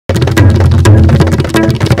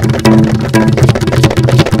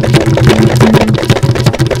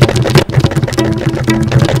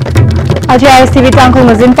ICV TANGKUL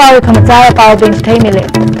Mazin Power Kamataya Power Bench Taimile.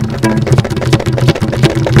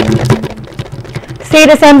 State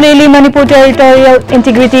Assembly Li Manipur Territorial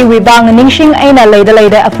Integrity Wibang Ningsing Aina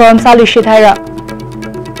Laida affirm Salishit Haira.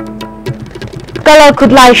 Kala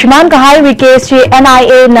Kudlai Shman Kahai Wikesi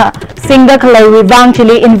NIA na Singda Kalai Wibang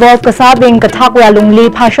Chili involved Kasabing Katakwa Lungli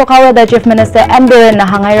Pashokawa the Chief Minister Ambirin na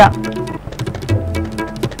Hangaira.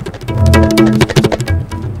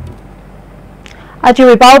 Achi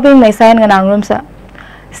Wipawbing may sign ng room sa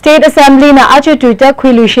State Assembly na achi Twitter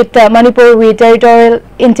Kwilushit Manipur wi Territorial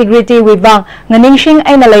Integrity Wibang Nganingsing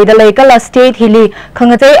ay nalaydalay kala State Hili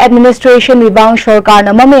Kangatay Administration Wibang Shorkar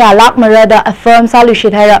na mamayalak marada affirm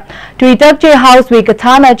salushit haira Twitter che House wi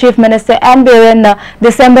Katana Chief Minister Ambirin na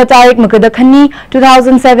December tarik makadakhani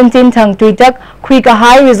 2017 thang Twitter Kwi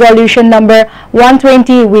Kahai Resolution number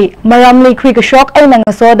 120 wi Maramli Kwi Kashok ay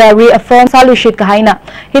nangasoda reaffirm salushit kahaina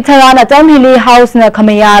Hitaran atam Hili House na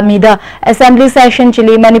kamaya mida Assembly Session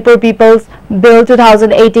Chili Manipur People's Bill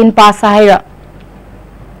 2018 pass Sahira.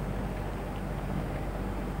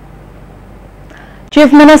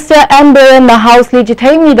 Chief Minister Ambirin na House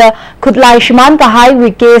Legitimida Kudlai Shman Kahai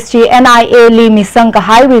wi KSG NIA li misang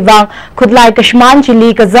Kahai wibang Kudlai Kashman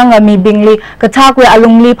Chili Kazanga mi bingli Katakwe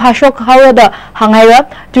alungli Pashok Hawada Hangaira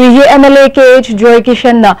Tuihi MLA KH Joy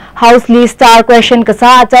Kishan na House Li Star Question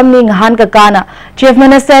Kasa Atam ni Ngahan Kakana Chief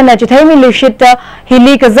Minister na Chithaimi Lushita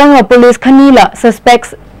Hili Kazanga Police Kanila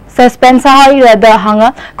Suspense Haira da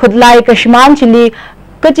Hanga Kudlai Kashman Chili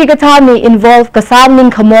Kachikatami involved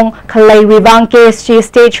Kasamning Kamong Kalay Wibang KSG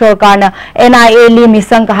State Shorkana NIA Li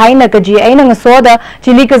Misang Kahaina Kaji Ainang Soda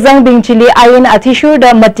Chili Kazang Bing Chili Ayin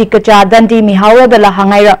Atishurda Matikacha Danti Mihawa de la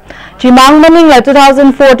Hangaira Chimang Maning la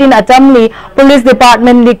 2014 Atamli Police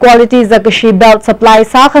Department Li Quality Zakashi Belt Supply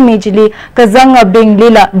Sakami Chili Kazang Bing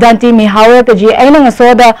Lila Danti Mihawa Kaji Ainang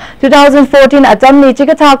Soda 2014 Atamli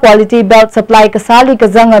Chikata Quality Belt Supply Kasali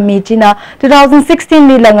Kazanga Michina 2016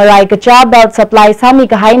 Li Langarai Kacha Belt Supply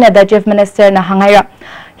Sami Kahaina the Chief Minister na Hangaira.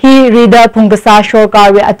 He reader Pungasa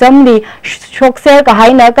Shorkar wi Atamli Shokser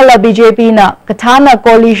Kahaina kala BJP na Katana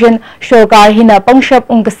Coalition Shorkar hina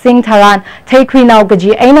Pangshap Singh Tharan Taikwi Nau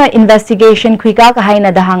Gaji Aina investigation Kwika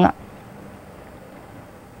Kahaina Dahanga.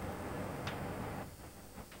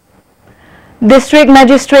 District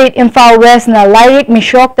Magistrate Imphal West na Larik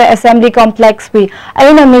Mishok the Assembly Complex wi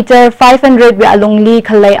aina meter 500 wi alungli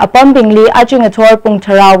khalay apambingli aching athor pung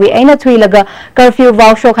tharawi aina thuilaga curfew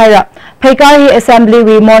vow shokhaira Phaikar hi Assembly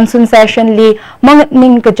wi monsoon session li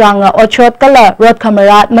mangning kachanga ochot kala rod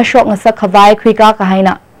kamarat mashok nga sakhawai khwika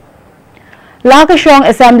kahaina Lakashong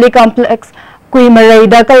Assembly Complex Kui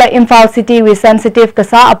Marayda kala Imphal City wi sensitive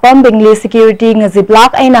kasa apambingli security nga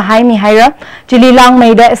ziplak ay na haimi haira Chili lang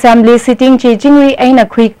mayda Assembly sitting chi chingri ay na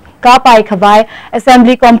kui kapay khawai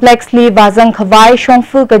Assembly Complex li wazang khawai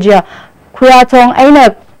shongfu kajia Kuyatong ay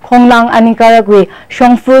na khonglang anikaragwi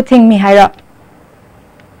shongfu ting mi haira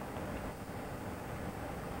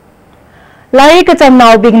Lari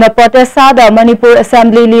Katamnau bing na protesta da Manipur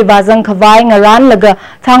Assembly li wazang khawai ngaran laga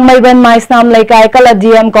Thangmayban Maisnam Laikai kala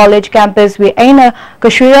DM College campus wi aina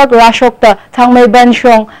kashuyak rashokta Thangmayban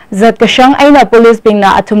shong zat kashang aina police bing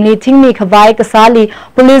na atumli tingmi khawai kasali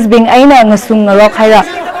police bing aina ngasung ngarok haira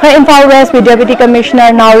Ka Imphal West wi Deputy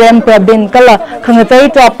Commissioner Naurem Prabin kala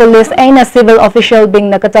khangatay top police aina civil official bing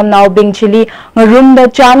na Katamnau bing chili ngarum da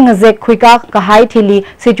chan ngazek khwika kahai thili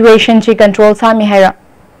situation chi control sami haira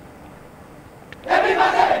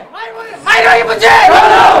Everybody!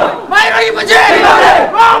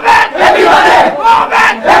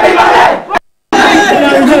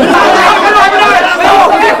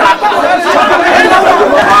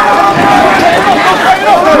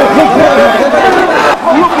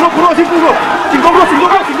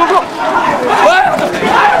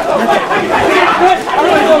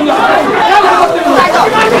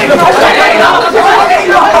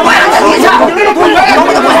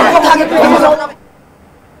 Everybody!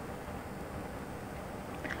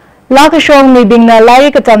 Lakashong mi bing na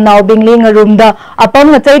Lari Katamnau bingli nga rumda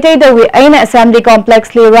apam nga tay da wi aina Assembly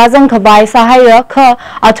Complex li razang khawai sahaya kha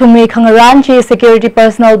athumi khangaran chi security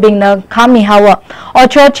personnel bing na khami hawa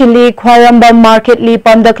ocho chili khwaramba market li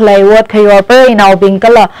pamda khlai wat khayor per inau bing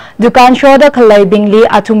kala dukan shoda khlai bingli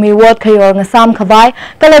athumi wat khayor nga sam khawai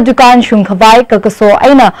kala dukan shung khawai ka kaso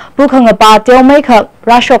aina pu khanga pa teu mai kha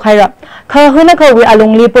rashok haira kha huna kha wi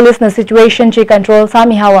alungli police na situation chi control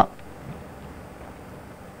sami hawa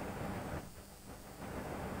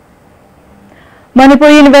Manipur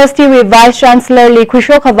University with Vice Chancellor Li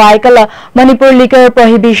Khushok Hawai kala Manipur Liquor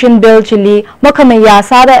Prohibition Bill chili Makhamaya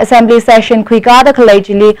Sada Assembly Session Kwikada Khalai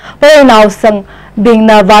chili Paranau Sang Bing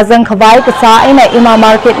na Vazang Kawai Kasa Aina Ima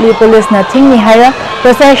Market Li Police na Ting ni Haya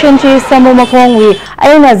Procession Chi Samu Makong Wi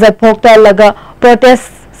Aina Zapokta Laga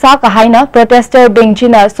Protest Saka Haina Protester Bing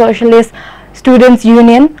China Socialist Students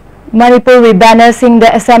Union Manipur wi banner sing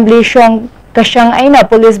the assembly shong Kashang Aina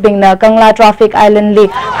Police Bing na Kangla Traffic Island Li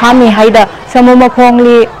Hami Haida Samu Makong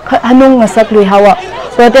Li Hanung Ngasak Lui Hawa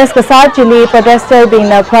Protest Kasa Chili Protester Bing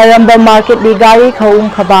na Kwaramba Market Li Gari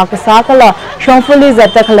Kaung Kaba Kasa Kala Shong Fully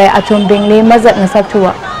Zatakale Atum Bing Li Mazat Ngasak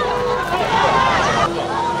Tua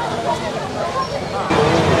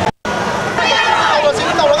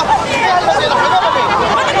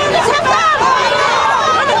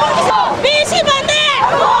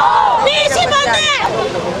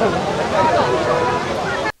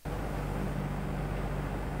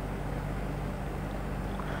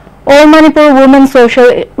All Manipur Women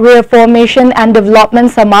Social Reformation and Development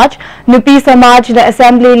Samaj, Nupi Samaj, the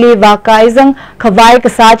Assembly Li Vakaizang, Kawai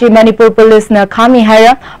Kasachi Manipur Police na Kami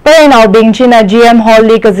Haya, Parinao Bingchina GM Hall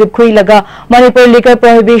Li Kazipkui Laga, Manipur Liquor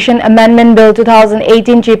Prohibition Amendment Bill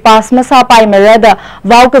 2018 Chi Pass Masapai Mereda,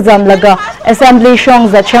 Vaukazam Laga, Assembly Shong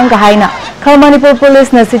Zachang Kahaina. Kal Manipur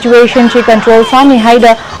Police na Situation Chi Control Sami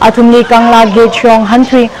Haida, Atumli Kangla Gate Shong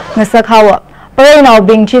Hantri, Nasakawa. Parinao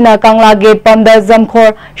Bingchina Kangla Gate Pamda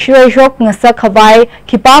Zamkhor Shweshok Ngasak Kawai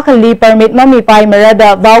Kipakali Permit Mami Pai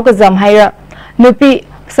Mereda Vaukazam Haira Nupi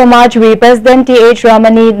Samaj wi President TH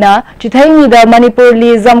Ramani na Chithaini da Manipur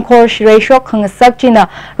Li Zamkhor Shweshok Ngasak China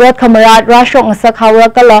Red Kamarat Rashok Ngasak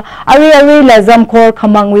Hawrakala Ari la Zamkhor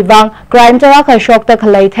Kamang Wivang Crime Taraka Shokta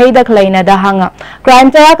Kalai Thaida Kalaina da Hanga Crime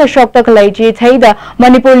Taraka Shokta Kalai Ji Thaida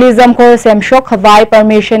Manipur Li Zamkhor Sem Shok Kawai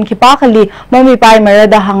Permission Kipakali Mami Pai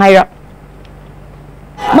Mereda Hangaira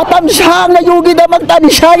Matam sang na yugi da magtani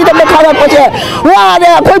sai da makharap pa che wa ne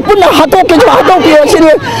akhoi punna hatok ke hatok ke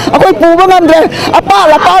sini akhoi pu ba ngam de apa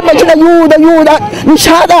la pa ma china yu da ni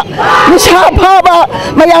sha pha ba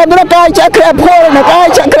ma ya na kai cha kre phor na kai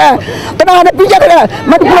cha kre kana na pi cha kre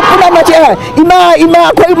ma punna ma che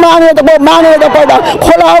ima akhoi ma ne da pa da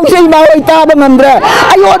kholau se ma oi ta ba ngam de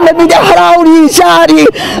ayon na mi de harau ri sa ri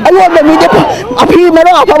ayon na mi de aphi ma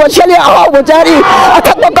ro apa ba chale a ba cha ri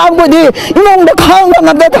athak ba kam bu di inong da khang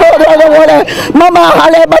Mama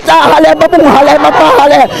hale baca hale babung hale mapa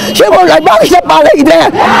hale siapa lagi bang siapa lagi deh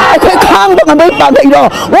aku kang dengan baik pantai itu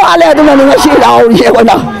wah hale tu mana ngasih lau siapa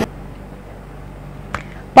nak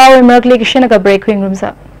Power Merkley Kishina ka break wing rooms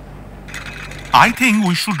up I think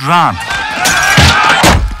we should run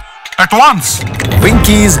at once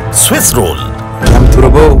Winky's Swiss roll Ram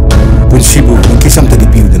turabo Punshibu Winky sam tadi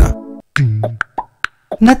piu dina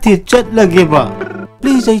Nati chat lagi ba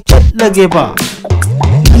Please I chat lagi ba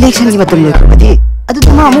Election ki matam le khadi adu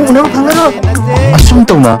tuma mu unaru phangaro Asum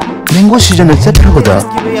tawna mango season na chat ragoda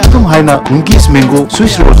Atum haina Winky's mango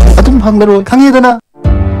Swiss roll Atum phangaro khangedana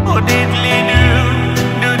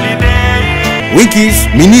Winky's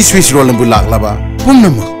mini Swiss roll ambu lak laba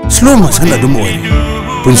Pungnama slow masan adum oi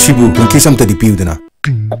Punshibu Winky sam tadi piu dina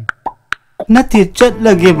Nati chat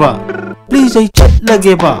lagi ba Please I chat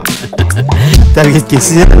lagi ba Target ki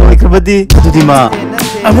season na khadi adu dima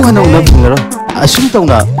amu hana unaru phangaro Asum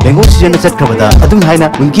tawna mango season na chat khada adum haina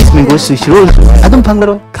Winky's mango Swiss roll adum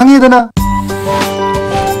phangaro khangedana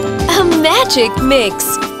A magic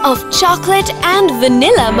mix of chocolate and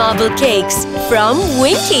vanilla marble cakes from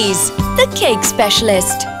Winky's, the cake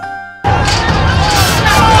specialist.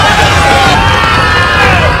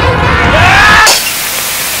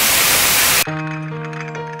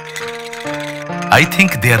 I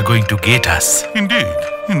think they are going to get us. Indeed.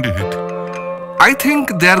 I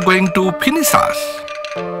think they are going to finish us.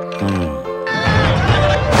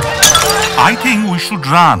 I think we should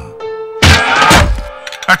run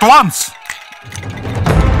at once.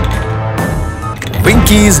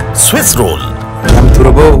 Winky's Swiss roll Ram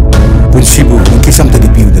turabo Punshibu Winky sam tadi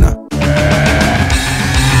piu dina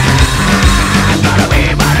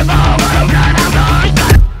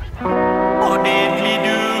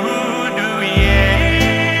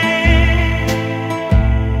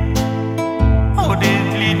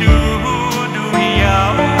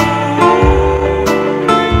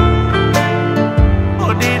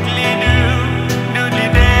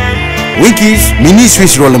Winky's mini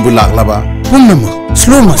Swiss roll ambu lak laba Pungnama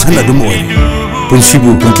slow masan adum oi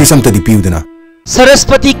Punshibu Winky sam tadi piu dina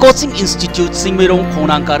Saraswati Coaching Institute Singmirong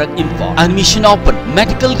Khonangkarak Info. Admission open.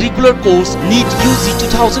 Medical regular course NEET UG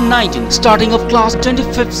 2019 starting of class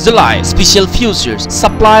 25th July. Special futures.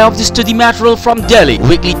 Supply of the study material from Delhi.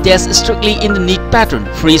 Weekly test strictly in the NEET pattern.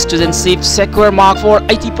 Free students save secure mark for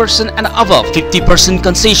 80% and above. 50%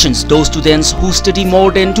 concessions. Those students who study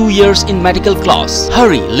more than 2 years in medical class.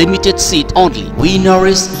 Hurry, limited seat only. We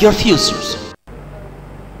nourish your futures.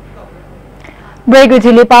 break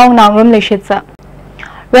withili paung nangrum leshitsa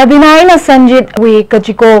Rabinaina Sanjit we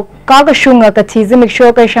Kachiko Kakashunga Katizi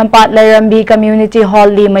Mikshoka Shampat Larambi Community Hall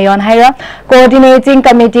Li Mayon Haira Coordinating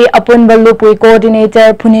Committee Apun Balupui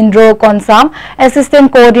Coordinator Punindro Konsam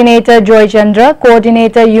Assistant Coordinator Joy Chandra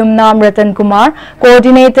Coordinator Yumnam Ratan Kumar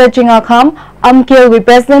Coordinator Chingakham Amkil we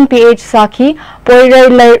President PH Saki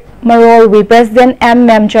Poirai Marol we President M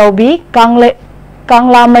Mem Chaubi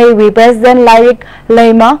Kanglamai we President Lyric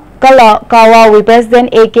Leima Kala Kawa we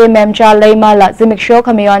President AK Memcha Leima la Zimiksho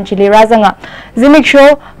Kamayon Chili Razanga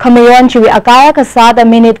Zimiksho Kamayon Chiwi Akaya Kasada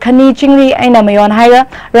Minute Kani Chingri Aina Mayon Haya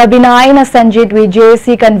Rabina Aina Sanjit we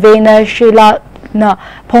JC Convener Shila na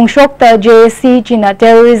Pongshokta JC China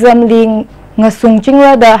Terrorism Ling Ngasung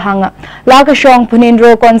Chingra da Hanga Lakashong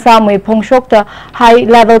Punindro Konsam we Pongshokta High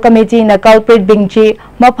Level Committee na Culprit Bingchi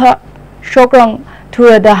Mapa Shokrang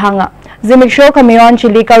Tura da Hanga Zimiksho Kamayon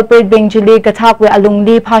Chili Culprit Bing Chili Katakwe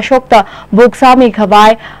Alungli Pashokta Buksami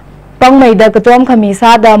Kavai Pangmay da Katom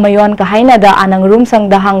Kamisa da Mayon Kahaina da Anang Room Sang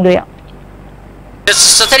da Hangdoya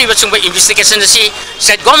Satari Batsumba investigation si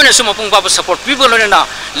said government sumapung baba support people na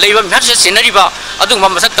labor matches sinariba adung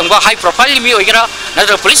masak tangba high profile mi oigra na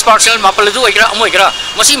police marshal mapaladu oigra amoigra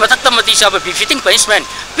masi matak tamati sa befitting punishment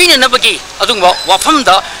pina nabagi adung wafam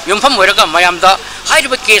da yumfam oiraga mayam da high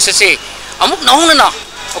case se amuk nauna na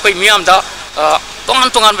okay miyam da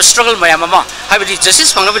tongan struggle mayam ma habidi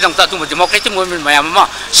justice pangna bidang ta tung democratic movement mayam ma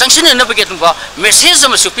sanction na bagi tung ba message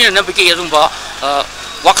ma supina na bagi adung ba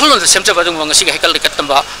Wakalon the Semta Badung Wangasi Hekal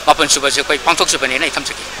Katamba, Mapan Subazi, Pangtok Subani,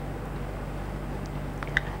 Tamsaki.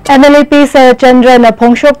 MLP Sir Chandra na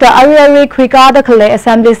Pongshok the Ariari Kwikada Kale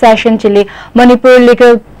Assembly Session Chile, Manipur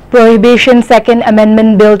Legal Prohibition Second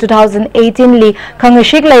Amendment Bill 2018 Li,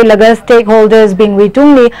 Kangashik Laga stakeholders being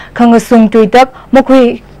Witungli, Kangasung Tuitak,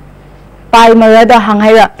 Mukwi Pai Marada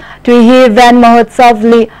Hanghaira, Tuihi Van Mahotsav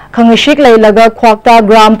Li, Kangashik Laga Kwakta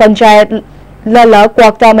Gram Panchayat Lala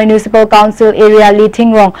Kwakta Municipal Council Area Li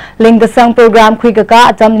Tingrong Ling the Sang Program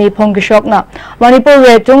Kwikaka Atam Ni Pongkishokna Manipur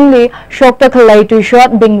Retung Li Shokta Kalay to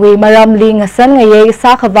Short Bingwi Maram Li Ngasan Ngaye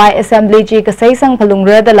Sakhavai Assembly Ji Kasay Sang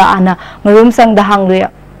Palungre de la Ana Marum Sang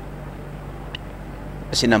Dahangria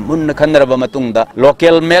Sinamun Kandaraba Matunda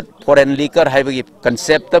local met foreign liquor Haibagi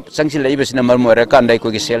concept of Sanction Labison Marmora Kanda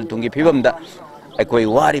Sel Tungi Pivamda Akoi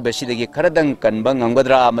wari basidi karadang kan bang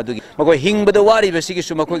anggadra madugi makoi hing bada wari basigi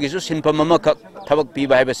sumakoi gisu sinpa mama kak thabak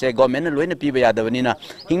piba hai base government loina piba yadawani na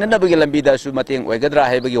hingna na bagi lambi da su mateng oigadra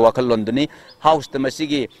hai bagi wakal londuni house ta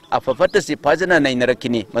masigi afafata si phajana naina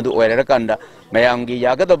rakini madu oirara kanda mayamgi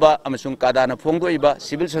yagadaba amasung kadana phongdoiba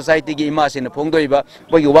civil society gi ima sin phongdoiba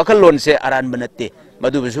bagi wakal lon se aran banate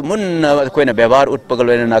madu bisu mun koina bebar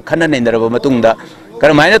utpagaloina na khana naindaraba matungda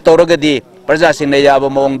karamaina toragadi Praja sing yaba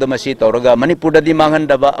mong damasi toroga Manipur di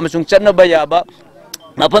manghandaba amasung chanaba yaba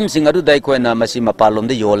mapam sing adu dai koina masi mapalom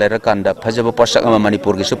de yolera kanda phajaba posak ama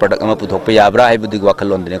Manipur gi su product ama puthok pa yabra hai budi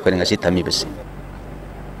wakalon de koina ngasi thami basi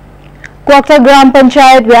Kwakta Gram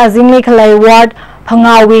Panchayat we Azingli Khalai Ward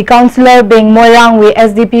Phangawi Councillor Bing Moirang we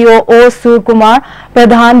SDPO O Sur Kumar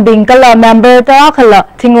Pradhan Bing Kala member ta khala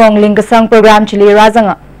Tingrong Lingkasang program Chili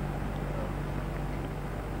Razanga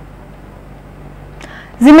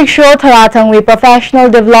Zimiksho Tharatang we Professional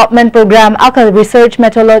Development Program Akal Research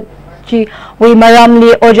Methodology we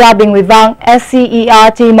Maramli Ojabing we Vang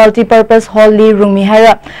SCERT Multipurpose Hall Li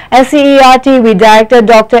Rumihara SCERT we Director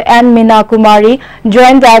Dr. N. Mina Kumari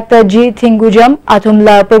Joint Director G. Thingujam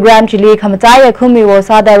Atumla Program Chili Kamataya Kumi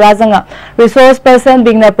Wosada Razanga Resource Person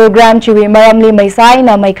being the Program Chiwi Maramli Maisai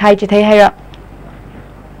na Maikai Chitehera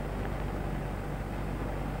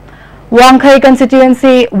Wangkai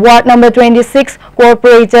Constituency, Ward number 26,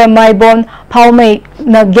 Corporator Maibon Paumei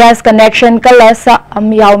na gas connection kala sa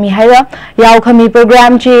Yao Mihira, Yao Kami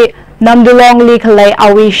program chi Namdulong Li Kalay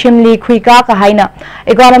Awi Shimli Kwika Kahaina.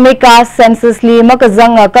 Economic gas census li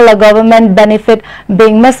makazanga kala government benefit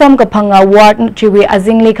being masam kapanga ward chiwi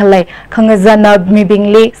azingli Kalay Kangazana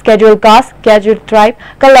Mibingli schedule gas, schedule tribe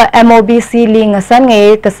kala MOBC li ngasan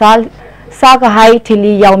ngaye kasal sa kahay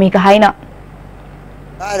tili Yao Mi Kahaina.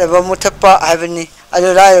 Raiva Mutapa Havani,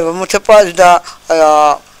 Adu Raiva Mutapa da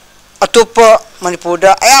Atupa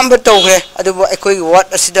Manipuda, Ayamba Toge, Adu Ekoi what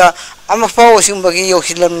Asida, Amafa Simbagi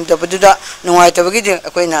Yosilam, the Baduda, no White Bagidi,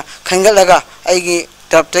 Aquina, Kangalaga, Agi,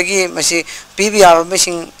 Taptagi, Masi, Bibia,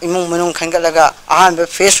 missing Imunum Kangalaga, Aham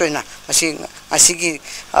face rena, Masigi,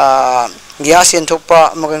 Giasi and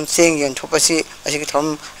Topa, Morgan Sing and Topasi,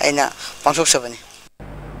 Asikitom, Aina, Pangsok Savani.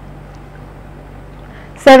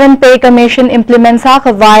 7 Pay Commission implements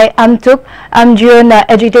Hakavai Amtuk Amjuna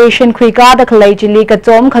Agitation Kwikada Kalay Chili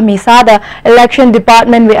Katom Kamisada Election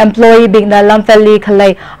Department with employee being the Lamfeli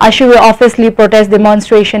Kalay Ashuri Office Li protest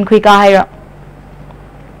demonstration Kwikahira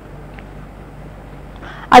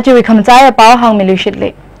Achu we come chai pau hang milu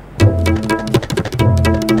shitle.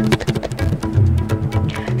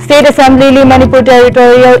 State Assembly li Manipur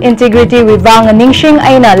Territorial Integrity Wivang Ningsing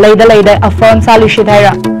Aina Leida Afon Salu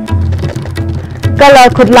Shidhaira. Kala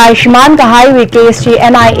Kudlai Shman Kahai we KSG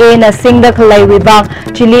NIA na Singda Kalai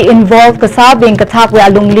Wivang Chili involved Kasabing Katak we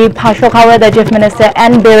Alungli Pashokawa the Chief Minister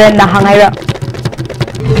and Beren na Hangaira.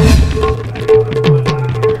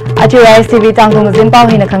 Achu ICV Tangkung Zimpao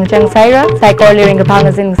Hinakang Chang Saira, Saikor Liring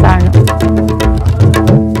Kapangazin Sarno.